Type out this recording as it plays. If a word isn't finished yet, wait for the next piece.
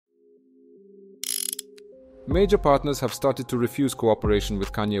Major partners have started to refuse cooperation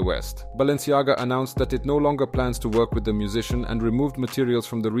with Kanye West. Balenciaga announced that it no longer plans to work with the musician and removed materials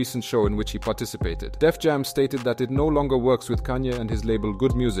from the recent show in which he participated. Def Jam stated that it no longer works with Kanye and his label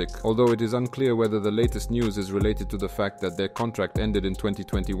Good Music, although it is unclear whether the latest news is related to the fact that their contract ended in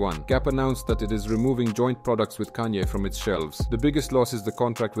 2021. Gap announced that it is removing joint products with Kanye from its shelves. The biggest loss is the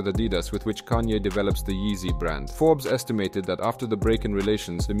contract with Adidas, with which Kanye develops the Yeezy brand. Forbes estimated that after the break in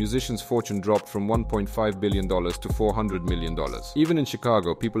relations, the musician's fortune dropped from $1.5 billion to $400 million. Even in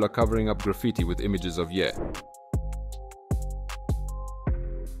Chicago, people are covering up graffiti with images of Ye.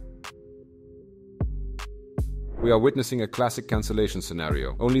 We are witnessing a classic cancellation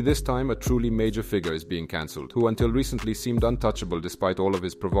scenario. Only this time, a truly major figure is being cancelled, who until recently seemed untouchable despite all of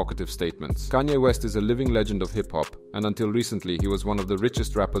his provocative statements. Kanye West is a living legend of hip-hop, and until recently he was one of the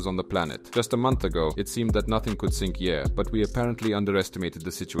richest rappers on the planet. Just a month ago, it seemed that nothing could sink Ye, but we apparently underestimated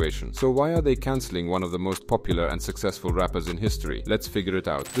the situation. So why are they cancelling one of the most popular and successful rappers in history? Let's figure it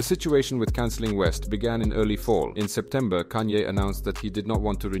out. The situation with cancelling West began in early fall. In September, Kanye announced that he did not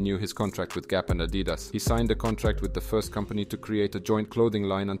want to renew his contract with Gap and Adidas. He signed a contract with the first company to create a joint clothing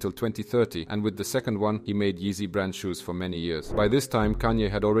line until 2030, and with the second one, he made Yeezy brand shoes for many years. By this time,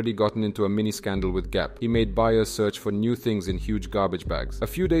 Kanye had already gotten into a mini scandal with Gap. He made buyers search for new things in huge garbage bags. A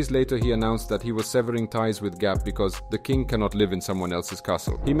few days later, he announced that he was severing ties with Gap because the king cannot live in someone else's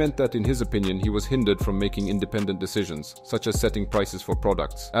castle. He meant that, in his opinion, he was hindered from making independent decisions, such as setting prices for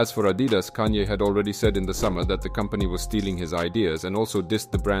products. As for Adidas, Kanye had already said in the summer that the company was stealing his ideas and also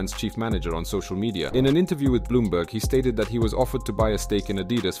dissed the brand's chief manager on social media. In an interview with Bloomberg, he stated that he was offered to buy a stake in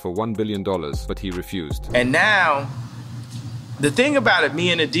Adidas for $1 billion, but he refused. And now, the thing about it,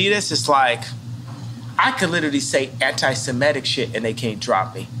 me and Adidas, is like, I could literally say anti-Semitic shit and they can't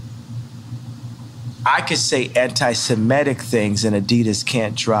drop me. I could say anti-Semitic things and Adidas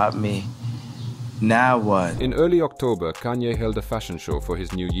can't drop me. Now what? In early October, Kanye held a fashion show for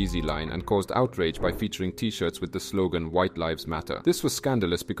his new Yeezy line and caused outrage by featuring t-shirts with the slogan White Lives Matter. This was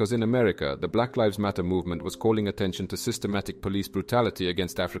scandalous because in America, the Black Lives Matter movement was calling attention to systematic police brutality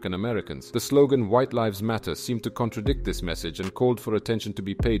against African Americans. The slogan White Lives Matter seemed to contradict this message and called for attention to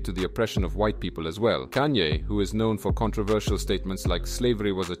be paid to the oppression of white people as well. Kanye, who is known for controversial statements like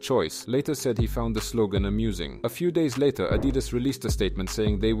slavery was a choice, later said he found the slogan amusing. A few days later, Adidas released a statement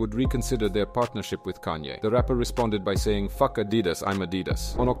saying they would reconsider their partnership with Kanye. The rapper responded by saying, "Fuck Adidas, I'm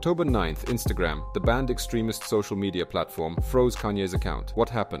Adidas." On October 9th, Instagram, the banned extremist social media platform, froze Kanye's account. What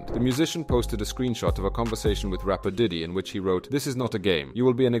happened? The musician posted a screenshot of a conversation with rapper Diddy in which he wrote, "This is not a game. You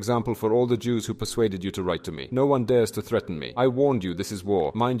will be an example for all the Jews who persuaded you to write to me. No one dares to threaten me. I warned you, this is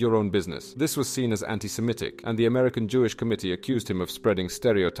war. Mind your own business." This was seen as anti-Semitic, and the American Jewish Committee accused him of spreading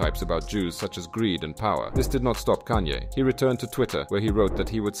stereotypes about Jews such as greed and power. This did not stop Kanye. He returned to Twitter, where he wrote that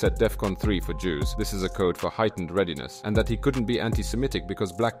he would set DEFCON 3 for Jews. This is a code for heightened readiness, and that he couldn't be anti-Semitic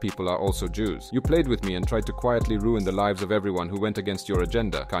because black people are also Jews. "You played with me and tried to quietly ruin the lives of everyone who went against your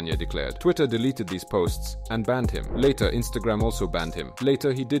agenda," Kanye declared. Twitter deleted these posts and banned him. Later, Instagram also banned him.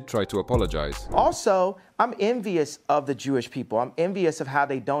 Later, he did try to apologize. Also, I'm envious of the Jewish people. I'm envious of how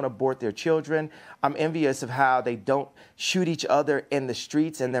they don't abort their children. I'm envious of how they don't shoot each other in the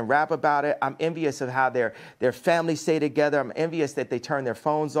streets and then rap about it. I'm envious of how their families stay together. I'm envious that they turn their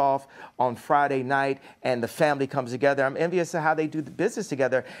phones off on Friday night and the family comes together. I'm envious of how they do the business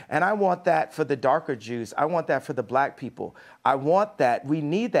together. And I want that for the darker Jews. I want that for the black people. I want that. We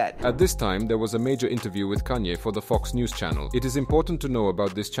need that. At this time, there was a major interview with Kanye for the Fox News channel. It is important to know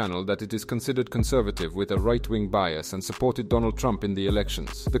about this channel that it is considered conservative with a right-wing bias and supported Donald Trump in the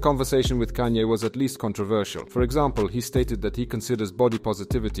elections. The conversation with Kanye was at least controversial. For example, he stated that he considers body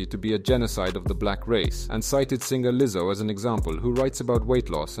positivity to be a genocide of the black race, and cited singer Lizzo as an example, who writes about weight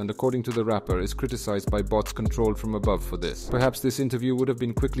loss and, according to the rapper, is criticized by bots controlled from above for this. Perhaps this interview would have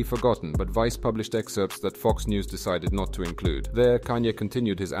been quickly forgotten, but Vice published excerpts that Fox News decided not to include. There, Kanye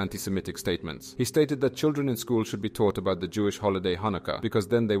continued his anti-Semitic statements. He stated that children in school should be taught about the Jewish holiday Hanukkah, because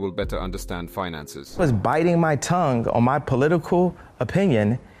then they will better understand finances. I was biting my tongue on my political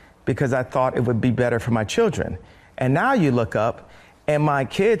opinion because I thought it would be better for my children. And now you look up and my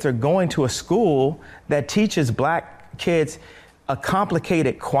kids are going to a school that teaches black kids a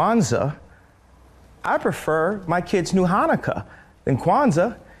complicated Kwanzaa. I prefer my kids knew Hanukkah than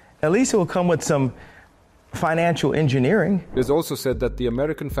Kwanzaa. At least it will come with some financial engineering. It is also said that the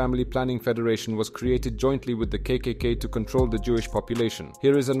American Family Planning Federation was created jointly with the KKK to control the Jewish population.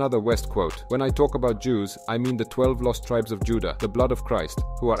 Here is another West quote. "When I talk about Jews, I mean the 12 lost tribes of Judah, the blood of Christ,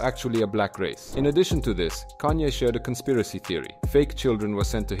 who are actually a black race." In addition to this, Kanye shared a conspiracy theory. Fake children were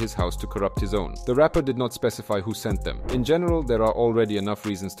sent to his house to corrupt his own. The rapper did not specify who sent them. In general, there are already enough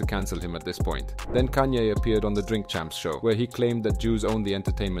reasons to cancel him at this point. Then Kanye appeared on the Drink Champs show, where he claimed that Jews own the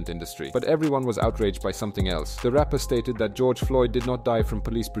entertainment industry. But everyone was outraged by something else. The rapper stated that George Floyd did not die from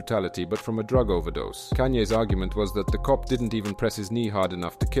police brutality but from a drug overdose. Kanye's argument was that the cop didn't even press his knee hard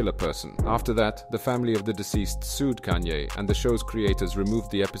enough to kill a person. After that, the family of the deceased sued Kanye, and the show's creators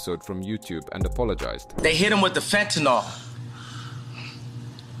removed the episode from YouTube and apologized. They hit him with the fentanyl.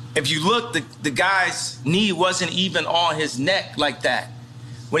 If you look, the guy's knee wasn't even on his neck like that.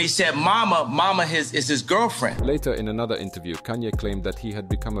 When he said mama is his girlfriend. Later in another interview, Kanye claimed that he had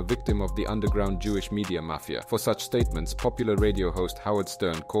become a victim of the underground Jewish media mafia. For such statements, popular radio host Howard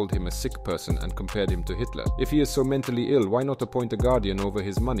Stern called him a sick person and compared him to Hitler. If he is so mentally ill, why not appoint a guardian over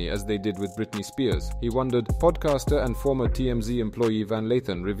his money as they did with Britney Spears? He wondered. Podcaster and former TMZ employee Van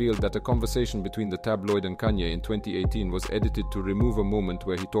Lathan revealed that a conversation between the tabloid and Kanye in 2018 was edited to remove a moment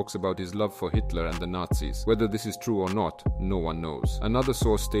where he talks about his love for Hitler and the Nazis. Whether this is true or not, no one knows. Another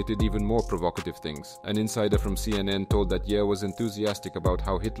source stated even more provocative things. An insider from CNN told that Ye was enthusiastic about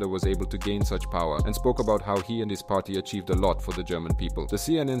how Hitler was able to gain such power and spoke about how he and his party achieved a lot for the German people. The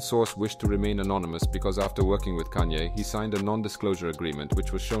CNN source wished to remain anonymous because after working with Kanye, he signed a non-disclosure agreement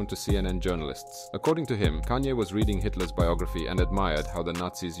which was shown to CNN journalists. According to him, Kanye was reading Hitler's biography and admired how the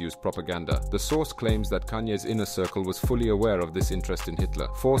Nazis used propaganda. The source claims that Kanye's inner circle was fully aware of this interest in Hitler.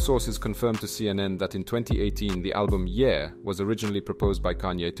 4 sources confirmed to CNN that in 2018 the album Yeah was originally proposed by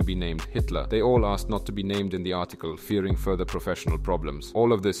Kanye to be named Hitler. They all asked not to be named in the article, fearing further professional problems.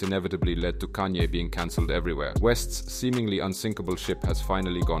 All of this inevitably led to Kanye being cancelled everywhere. West's seemingly unsinkable ship has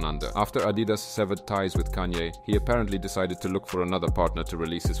finally gone under. After Adidas severed ties with Kanye, he apparently decided to look for another partner to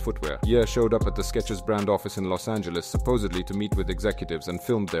release his footwear. Ye showed up at the Skechers brand office in Los Angeles, supposedly to meet with executives, and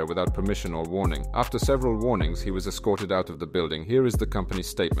filmed there without permission or warning. After several warnings, he was escorted out of the building. Here is the company's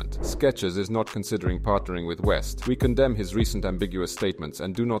statement. Skechers is not considering partnering with West. We condemn his recent ambiguous statements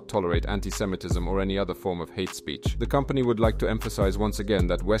and do not tolerate anti-Semitism or any other form of hate speech. The company would like to emphasize once again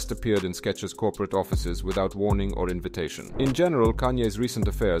that West appeared in Skechers' corporate offices without warning or invitation. In general, Kanye's recent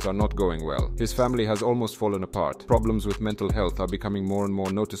affairs are not going well. His family has almost fallen apart. Problems with mental health are becoming more and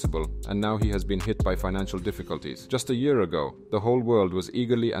more noticeable, and now he has been hit by financial difficulties. Just a year ago, the whole world was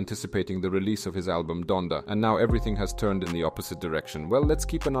eagerly anticipating the release of his album Donda, and now everything has turned in the opposite direction. Well, let's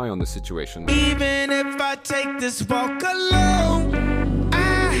keep an eye on the situation. Even if I take this walk alone,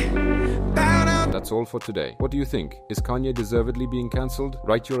 That's all for today. What do you think? Is Kanye deservedly being cancelled?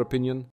 Write your opinion.